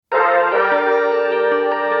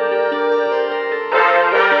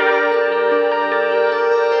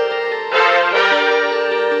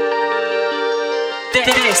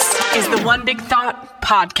The One Big Thought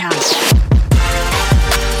Podcast.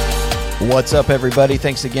 What's up, everybody?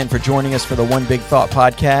 Thanks again for joining us for the One Big Thought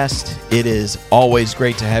Podcast. It is always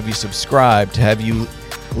great to have you subscribe, to have you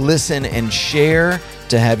listen and share,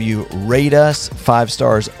 to have you rate us 5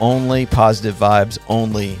 stars only, positive vibes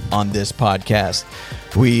only on this podcast.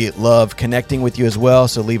 We love connecting with you as well,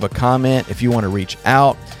 so leave a comment if you want to reach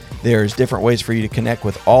out. There's different ways for you to connect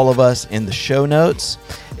with all of us in the show notes.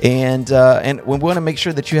 And we want to make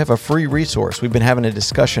sure that you have a free resource. We've been having a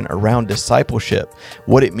discussion around discipleship,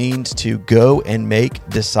 what it means to go and make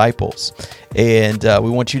disciples. And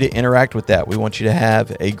we want you to interact with that. We want you to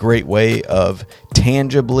have a great way of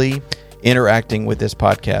tangibly interacting with this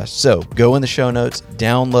podcast. So go in the show notes,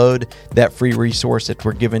 download that free resource that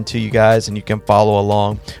we're giving to you guys, and you can follow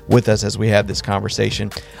along with us as we have this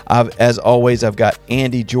conversation. As always, I've got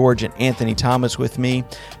Andy George and Anthony Thomas with me.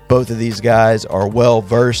 Both of these guys are well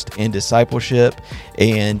versed in discipleship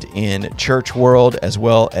and in church world as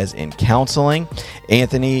well as in counseling.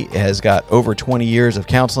 Anthony has got over 20 years of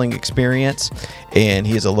counseling experience, and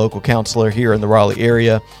he is a local counselor here in the Raleigh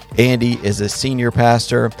area. Andy is a senior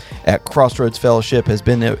pastor at Crossroads Fellowship, has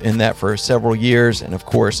been in that for several years, and of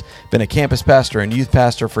course, been a campus pastor and youth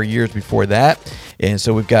pastor for years before that. And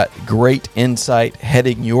so we've got great insight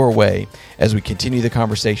heading your way as we continue the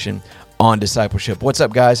conversation on discipleship. What's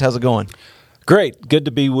up, guys? How's it going? Great. Good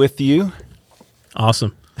to be with you.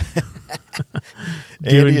 Awesome.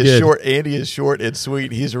 Andy is short and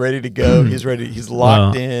sweet. He's ready to go. He's ready. He's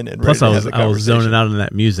locked in and ready to have the conversation. I was zoning out on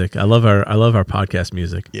that music. I love our podcast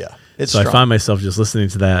music. Yeah, it's so strong. I find myself just listening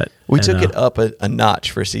to that. We took it up a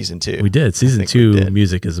notch for season 2. We did. Season 2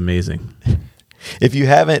 music is amazing. If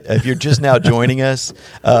you're just now joining us,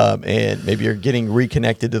 and maybe you're getting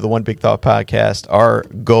reconnected to the One Big Thought Podcast, our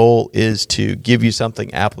goal is to give you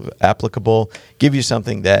something applicable, give you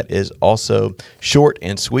something that is also short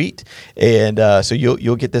and sweet. And so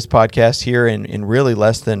you'll get this podcast here in really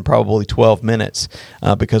less than probably 12 minutes,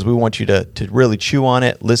 because we want you to really chew on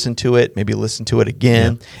it, listen to it, maybe listen to it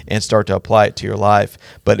again, and start to apply it to your life.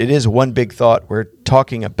 But it is One Big Thought. We're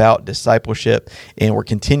talking about discipleship, and we're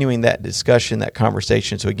continuing that discussion, that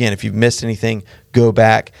conversation. So again, if you've missed anything, go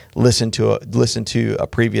back, listen to a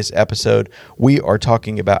previous episode. We are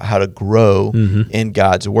talking about how to grow in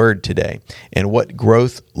God's Word today and what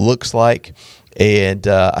growth looks like. And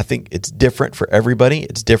I think it's different for everybody.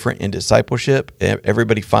 It's different in discipleship.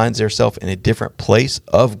 Everybody finds themselves in a different place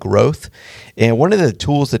of growth. And one of the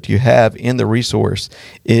tools that you have in the resource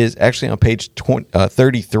is actually on page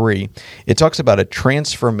 33. It talks about a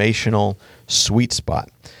transformational sweet spot.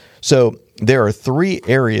 So there are 3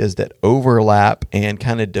 areas that overlap and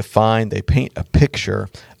kind of define, they paint a picture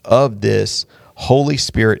of this Holy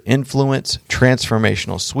Spirit influence,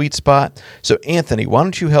 transformational sweet spot. So Anthony, why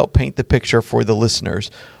don't you help paint the picture for the listeners?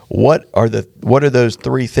 What are those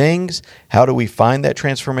 3 things? How do we find that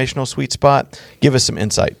transformational sweet spot? Give us some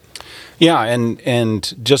insight. Yeah,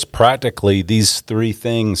 and just practically, these 3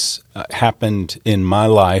 things happened in my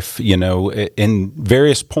life, in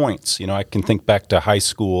various points. I can think back to high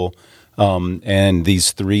school, and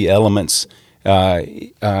these 3 elements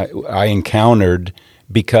I encountered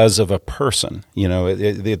because of a person.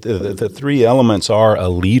 The 3 elements are: a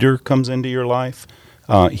leader comes into your life,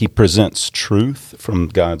 he presents truth from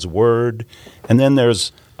God's Word, and then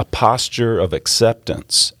there's a posture of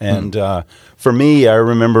acceptance. And for me, I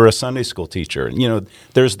remember a Sunday school teacher.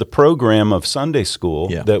 There's the program of Sunday school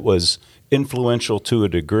that was influential to a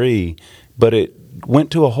degree, but it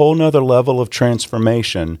went to a whole nother level of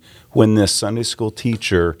transformation when this Sunday school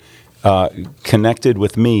teacher connected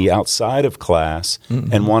with me outside of class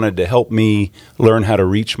and wanted to help me learn how to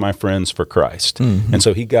reach my friends for Christ. And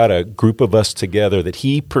so he got a group of us together that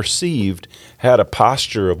he perceived had a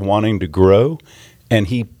posture of wanting to grow, and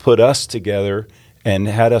he put us together and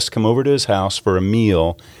had us come over to his house for a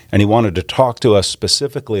meal, and he wanted to talk to us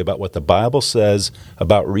specifically about what the Bible says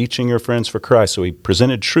about reaching your friends for Christ. So he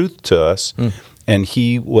presented truth to us, and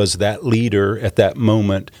he was that leader at that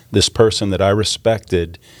moment, this person that I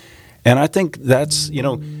respected. And I think that's,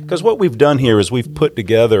 because what we've done here is we've put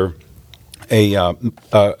together a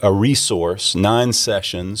resource, 9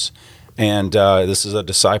 sessions, and this is a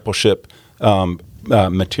discipleship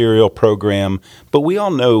material program. But we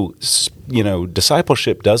all know,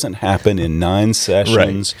 discipleship doesn't happen in 9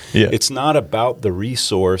 sessions. Right. Yeah. It's not about the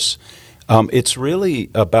resource. It's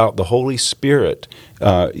really about the Holy Spirit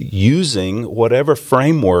using whatever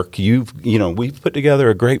framework we've put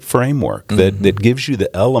together a great framework that gives you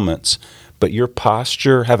the elements, but your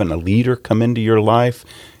posture, having a leader come into your life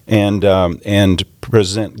and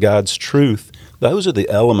present God's truth, those are the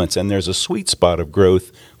elements, and there's a sweet spot of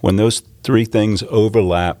growth when those 3 things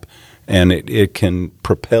overlap. and it can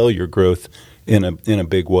propel your growth in a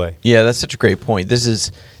big way. Yeah, that's such a great point.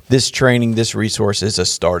 This training, this resource is a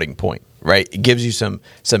starting point, right? It gives you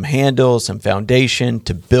some handles, some foundation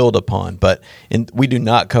to build upon. But we do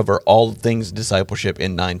not cover all things discipleship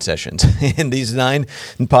in 9 sessions. In these 9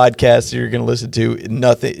 podcasts you're going to listen to,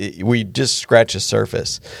 nothing. We just scratch the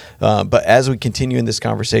surface. But as we continue in this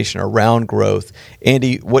conversation around growth,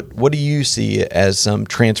 Andy, what do you see as some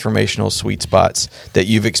transformational sweet spots that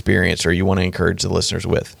you've experienced or you want to encourage the listeners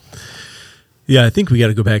with? Yeah, I think we got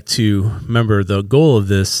to go back to, remember, the goal of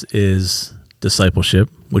this is discipleship,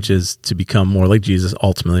 which is to become more like Jesus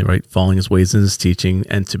ultimately, right? Following his ways and his teaching,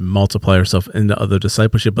 and to multiply ourselves into other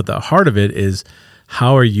discipleship. But the heart of it is,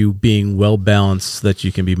 how are you being well balanced so that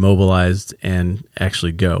you can be mobilized and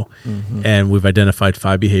actually go? Mm-hmm. And we've identified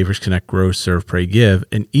 5 behaviors: connect, grow, serve, pray, give.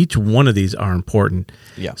 And each one of these are important.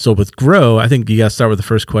 Yeah. So with grow, I think you got to start with the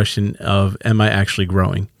first question of, am I actually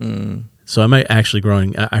growing? So am I actually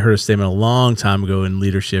growing? I heard a statement a long time ago in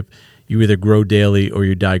leadership: you either grow daily or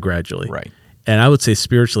you die gradually. Right. And I would say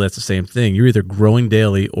spiritually, that's the same thing. You're either growing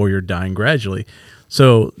daily or you're dying gradually.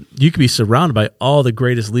 So you could be surrounded by all the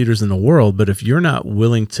greatest leaders in the world, but if you're not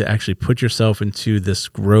willing to actually put yourself into this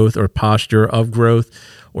growth or posture of growth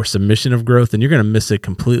or submission of growth, then you're going to miss it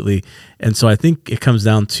completely. And so I think it comes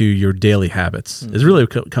down to your daily habits. It's really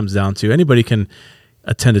what it comes down to. Anybody can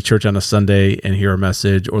attend a church on a Sunday and hear a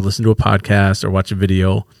message, or listen to a podcast, or watch a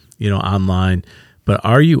video, online. But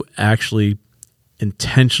are you actually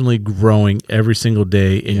intentionally growing every single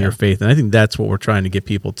day in your faith? And I think that's what we're trying to get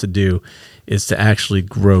people to do, is to actually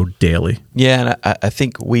grow daily. Yeah, and I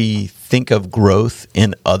think we think of growth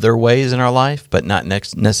in other ways in our life, but not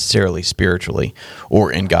necessarily spiritually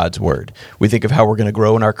or in God's Word. We think of how we're going to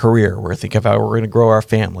grow in our career. We think of how we're going to grow our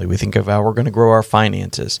family. We think of how we're going to grow our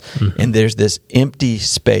finances. Mm-hmm. And there's this empty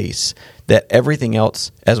space that everything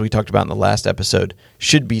else, as we talked about in the last episode,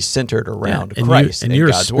 should be centered around Christ and you're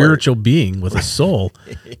God's a spiritual Word. Being with a soul.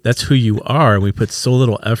 That's who you are. And we put so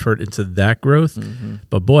little effort into that growth. Mm-hmm.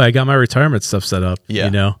 But boy, I got my retirement stuff set up.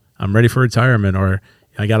 Yeah. I'm ready for retirement, or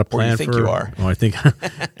I got a plan for. You are. Well, I think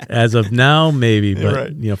as of now, maybe,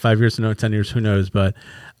 but 5 years from now, 10 years, who knows? But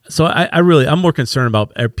so I'm more concerned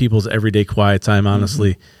about people's everyday quiet time.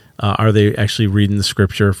 Honestly, are they actually reading the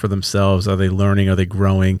Scripture for themselves? Are they learning? Are they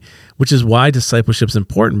growing? Which is why discipleship is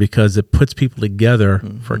important, because it puts people together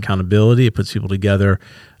for accountability. It puts people together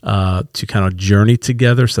to kind of journey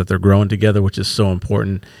together, so that they're growing together, which is so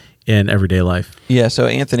important in everyday life. Yeah. So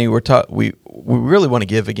Anthony, we really want to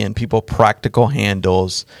give, again, people practical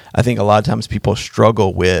handles. I think a lot of times people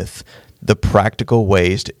struggle with the practical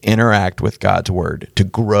ways to interact with God's Word, to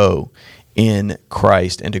grow in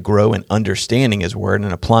Christ, and to grow in understanding His Word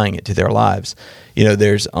and applying it to their lives.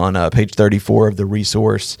 There's on page 34 of the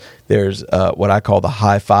resource, there's what I call the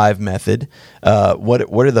high 5 method.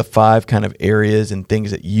 What are the 5 kind of areas and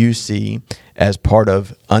things that you see as part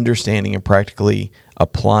of understanding and practically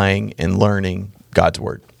applying and learning God's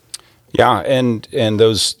Word? Yeah, and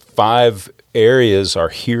those 5 areas are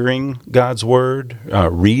hearing God's Word,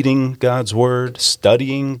 reading God's Word,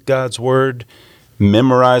 studying God's Word,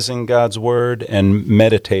 memorizing God's Word, and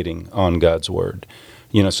meditating on God's Word.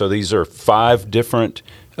 So these are 5 different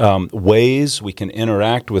ways we can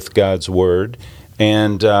interact with God's Word,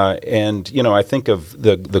 and I think of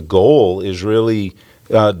the goal is really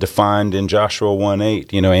defined in Joshua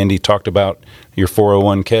 1:8. Andy talked about your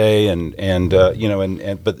 401k,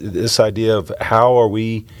 but this idea of how are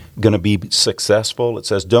we going to be successful? It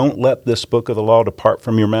says, "Don't let this book of the law depart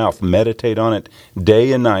from your mouth. Meditate on it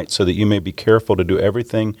day and night, so that you may be careful to do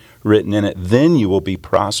everything written in it. Then you will be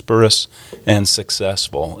prosperous and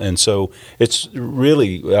successful." And so it's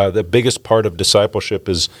really the biggest part of discipleship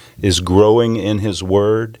is growing in His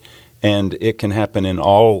Word. And it can happen in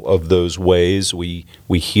all of those ways. We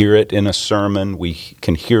hear it in a sermon. We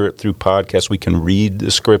can hear it through podcasts. We can read the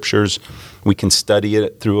Scriptures. We can study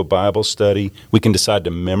it through a Bible study. We can decide to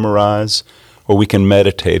memorize, or we can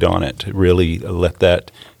meditate on it, really let that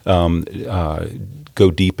go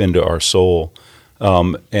deep into our soul.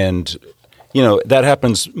 And that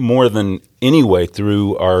happens more than any way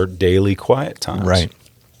through our daily quiet times. Right.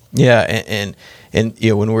 Yeah, and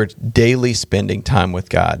when we're daily spending time with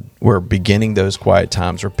God, we're beginning those quiet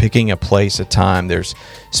times. We're picking a place, a time. There's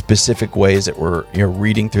specific ways that we're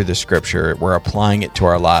reading through the Scripture. We're applying it to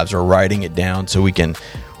our lives. We're writing it down so we can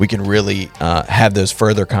really have those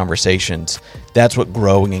further conversations. That's what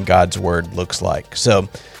growing in God's Word looks like. So,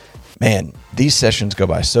 man, these sessions go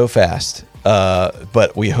by so fast.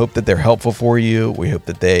 but we hope that they're helpful for you. We hope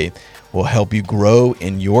that they will help you grow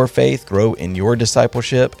in your faith, grow in your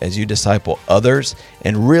discipleship as you disciple others,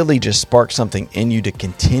 and really just spark something in you to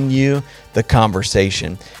continue the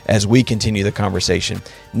conversation as we continue the conversation.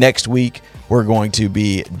 Next week, we're going to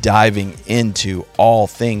be diving into all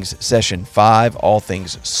things Session 5, all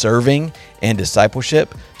things serving and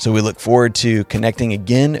discipleship. So we look forward to connecting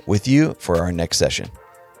again with you for our next session.